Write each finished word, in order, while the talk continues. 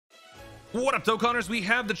What up, Dokkaners? We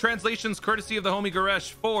have the translations courtesy of the homie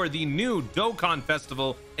Goresh for the new Dokkan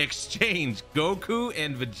Festival Exchange Goku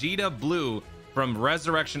and Vegeta Blue from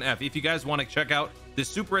Resurrection F. If you guys want to check out the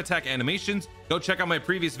super attack animations, go check out my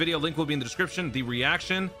previous video. Link will be in the description. The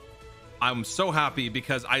reaction, I'm so happy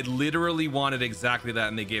because I literally wanted exactly that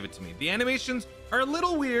and they gave it to me. The animations are a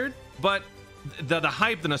little weird, but the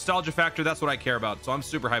hype, the nostalgia factor, that's what I care about. So I'm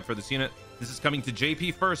super hyped for this unit. This is coming to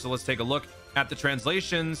JP first, so let's take a look at the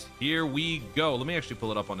translations. Here we go. Let me actually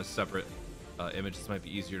pull it up on a separate image. This might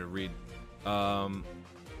be easier to read a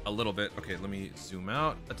little bit. Okay, let me zoom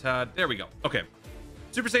out a tad. There we go. Okay.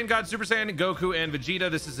 Super Saiyan God, Super Saiyan Goku, and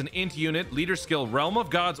Vegeta. This is an int unit. Leader skill, Realm of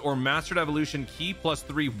Gods or Mastered Evolution, key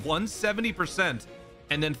 +3, 170%,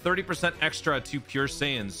 and then 30% extra to Pure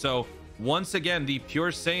Saiyans. So once again, the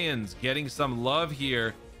Pure Saiyans getting some love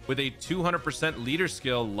here with a 200% leader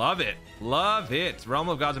skill. Love it. Love it. Realm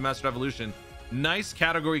of Gods and Mastered Evolution. Nice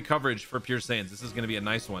category coverage for Pure Saiyans. This is going to be a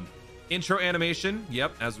nice one. Intro animation.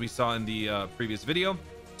 Yep, as we saw in the previous video.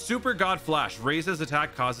 Super God Flash. Raises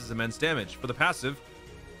attack, causes immense damage. For the passive,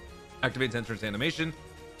 activates entrance animation.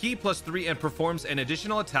 Key +3 and performs an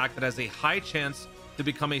additional attack that has a high chance to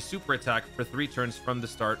become a super attack for 3 turns from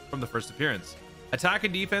the first appearance. Attack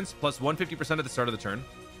and defense plus 150% at the start of the turn.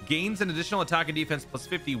 Gains an additional attack and defense plus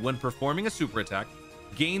 50 when performing a super attack.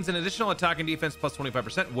 Gains an additional attack and defense plus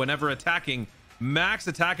 25% whenever attacking. Max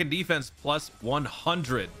attack and defense plus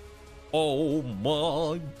 100. Oh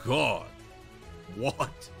my god.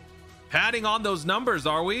 What? Padding on those numbers,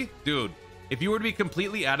 are we? Dude, if you were to be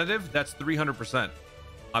completely additive, that's 300%.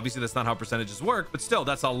 Obviously, that's not how percentages work, but still,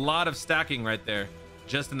 that's a lot of stacking right there,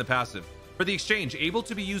 just in the passive. For the exchange, able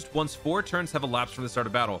to be used once 4 turns have elapsed from the start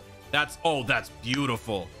of battle. That's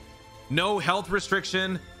beautiful. No health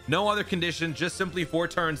restriction, no other condition, just simply 4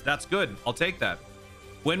 turns. That's good. I'll take that.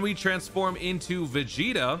 When we transform into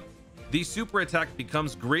Vegeta, the super attack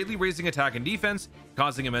becomes greatly raising attack and defense,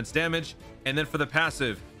 causing immense damage. And then for the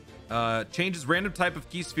passive, changes random type of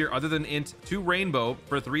key sphere other than int to rainbow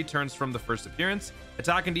for 3 turns from the first appearance.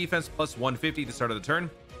 Attack and defense plus 150 to start of the turn.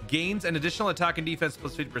 Gains an additional attack and defense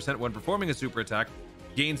plus 50% when performing a super attack.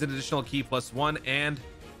 Gains an additional key +1 and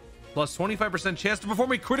plus 25% chance to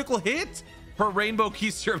perform a critical hit per rainbow key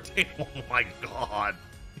sphere obtained. Oh my god.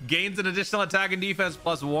 Gains an additional attack and defense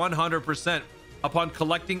plus 100% upon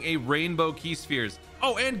collecting a rainbow key spheres.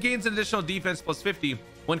 Oh, and gains an additional defense plus 50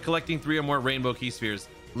 when collecting 3 or more rainbow key spheres.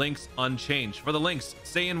 Links unchanged. For the links,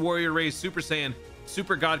 Saiyan Warrior Race, Super Saiyan,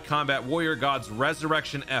 Super God Combat, Warrior Gods,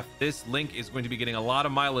 Resurrection F. This link is going to be getting a lot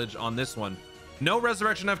of mileage on this one. No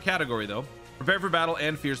Resurrection F category though. Prepare for battle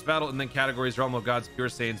and fierce battle, and then categories: Realm of Gods, Pure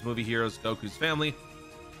Saiyans, Movie Heroes, Goku's family.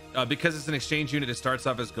 Because it's an exchange unit, it starts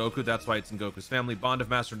off as Goku. That's why it's in Goku's family. Bond of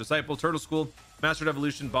Master and Disciple, Turtle School, Mastered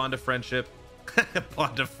Evolution, Bond of Friendship,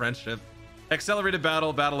 Bond of Friendship, Accelerated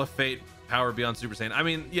Battle, Battle of Fate, Power Beyond Super Saiyan. I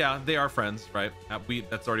mean, yeah, they are friends, right?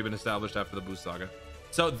 That's already been established after the Boost Saga.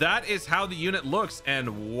 So that is how the unit looks,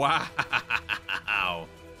 and wow,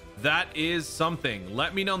 that is something.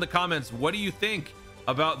 Let me know in the comments, what do you think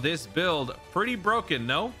about this build? Pretty broken,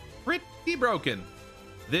 no? Pretty broken.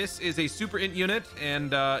 This is a super int unit, and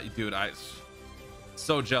dude, I'm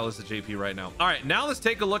so jealous of JP right now. All right, now let's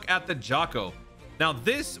take a look at the Jocko. Now,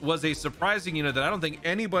 this was a surprising unit that I don't think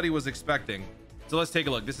anybody was expecting. So let's take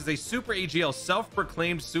a look. This is a super AGL,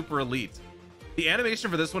 self-proclaimed super elite. The animation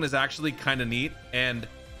for this one is actually kind of neat, and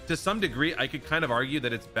to some degree, I could kind of argue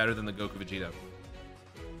that it's better than the Goku Vegeta.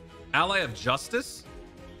 Ally of Justice?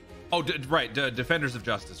 Oh, right, Defenders of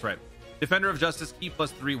Justice, right. Defender of Justice, key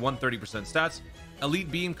 +3, 130% stats.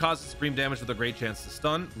 Elite Beam causes supreme damage with a great chance to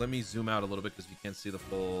stun. Let me zoom out a little bit because we can't see the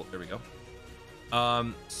full. There we go.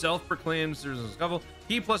 Self-proclaimed scuffle.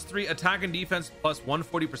 Key +3, attack and defense plus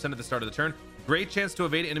 140% at the start of the turn. Great chance to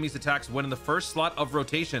evade enemies' attacks when in the first slot of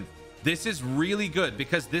rotation. This is really good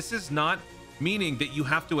because this is not meaning that you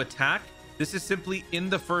have to attack. This is simply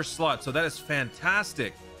in the first slot. So that is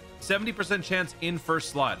fantastic. 70% chance in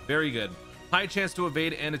first slot. Very good. High chance to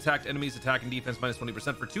evade and attack enemies' attack and defense minus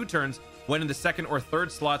 20% for 2 turns when in the second or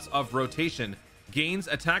third slots of rotation. Gains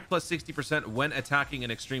attack plus 60% when attacking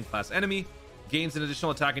an extreme class enemy. Gains an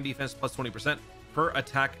additional attack and defense plus 20% per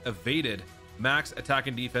attack evaded. Max attack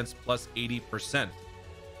and defense plus 80%.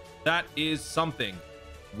 That is something.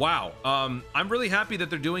 Wow. I'm really happy that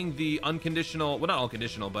they're doing the unconditional, well, not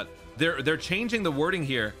unconditional, but they're changing the wording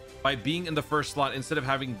here by being in the first slot instead of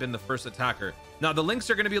having been the first attacker. Now, the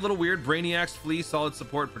links are going to be a little weird. Brainiacs, Flee, Solid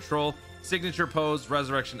Support, Patrol, Signature Pose,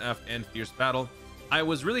 Resurrection F, and Fierce Battle. I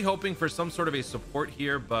was really hoping for some sort of a support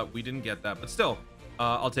here, but we didn't get that. But still,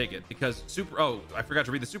 I'll take it because I forgot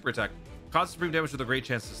to read the super attack. causes supreme damage with a great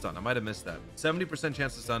chance to stun. I might have missed that. 70%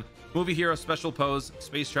 chance to stun. Movie hero, special pose,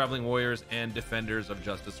 space traveling warriors, and defenders of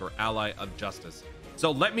justice, or ally of justice.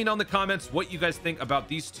 So let me know in the comments what you guys think about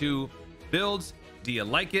these two builds. Do you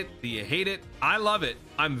like it? Do you hate it? I love it.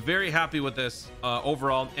 I'm very happy with this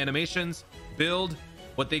overall animations, build,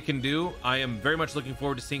 what they can do. I am very much looking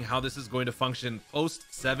forward to seeing how this is going to function post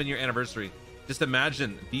 7-year anniversary. Just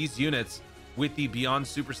imagine these units with the Beyond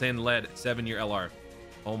Super Saiyan LED 7-year LR.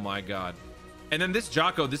 Oh my god. And then this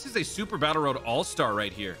Jocko, this is a Super Battle Road All-Star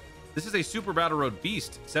right here. This is a Super Battle Road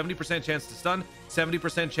Beast. 70% chance to stun,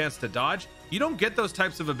 70% chance to dodge. You don't get those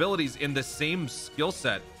types of abilities in the same skill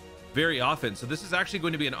set very often. So this is actually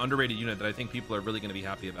going to be an underrated unit that I think people are really going to be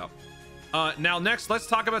happy about. Now, next, let's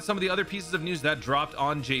talk about some of the other pieces of news that dropped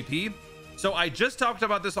on JP. So I just talked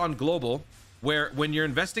about this on Global, where when you're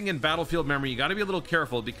investing in battlefield memory, you got to be a little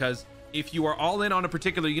careful, because if you are all in on a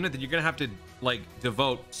particular unit, then you're going to have to like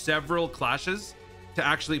devote several clashes to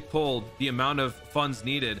actually pull the amount of funds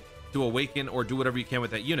needed to awaken or do whatever you can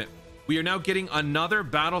with that unit. We are now getting another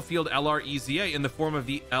battlefield LR EZA in the form of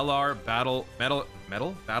the LR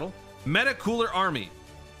Meta Cooler Army.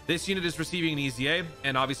 This unit is receiving an EZA,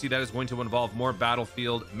 and obviously that is going to involve more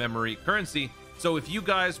battlefield memory currency. So if you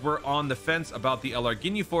guys were on the fence about the LR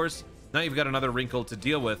Ginyu Force, now you've got another wrinkle to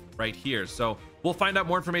deal with right here. So we'll find out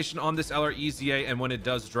more information on this LR EZA, and when it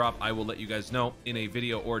does drop, I will let you guys know in a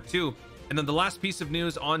video or two. And then the last piece of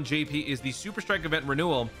news on JP is the Super Strike event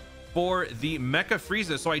renewal for the Mecha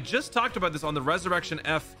Frieza. So I just talked about this on the Resurrection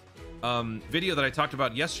F video that I talked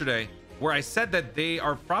about yesterday, where I said that they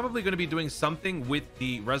are probably going to be doing something with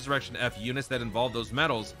the Resurrection F units that involve those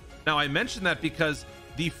medals. Now, I mentioned that because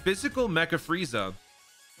the physical Mecha Frieza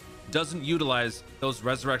doesn't utilize those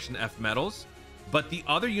Resurrection F medals, but the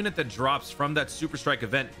other unit that drops from that Super Strike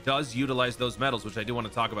event does utilize those medals, which I do want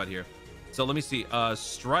to talk about here. So let me see.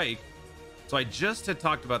 Strike. So I just had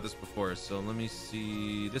talked about this before. So let me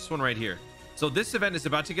see this one right here. So this event is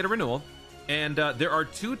about to get a renewal. And there are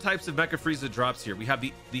two types of Mecha Frieza drops here. We have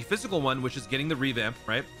the physical one, which is getting the revamp,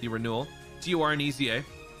 right? The renewal, TUR and EZA.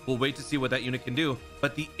 We'll wait to see what that unit can do.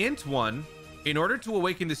 But the INT one, in order to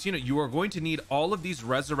awaken this unit, you are going to need all of these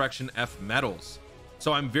Resurrection F medals.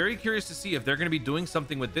 So I'm very curious to see if they're going to be doing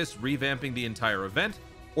something with this, revamping the entire event,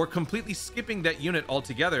 or completely skipping that unit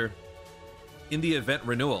altogether in the event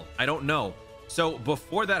renewal. I don't know. So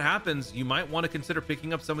before that happens, you might want to consider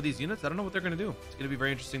picking up some of these units. I don't know what they're going to do. It's going to be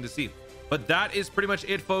very interesting to see. But that is pretty much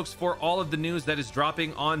it, folks, for all of the news that is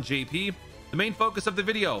dropping on JP. The main focus of the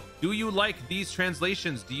video: do you like these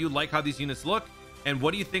translations? Do you like how these units look? And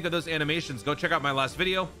what do you think of those animations? Go check out my last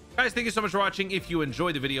video. Guys, thank you so much for watching. If you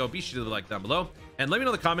enjoyed the video, be sure to like down below. And let me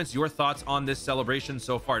know in the comments your thoughts on this celebration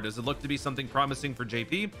so far. Does it look to be something promising for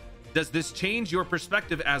JP? Does this change your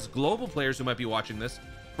perspective as global players who might be watching this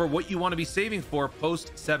for what you want to be saving for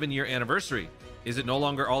post 7-year anniversary? Is it no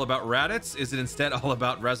longer all about Raditz? Is it instead all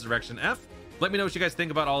about Resurrection F? Let me know what you guys think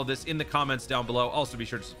about all of this in the comments down below. Also, be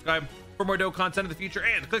sure to subscribe for more dope content in the future,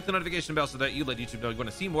 and click the notification bell so that you let YouTube know you want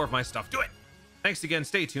to see more of my stuff. Do it! Thanks again,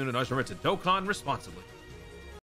 stay tuned, and always remember to Dokkan responsibly.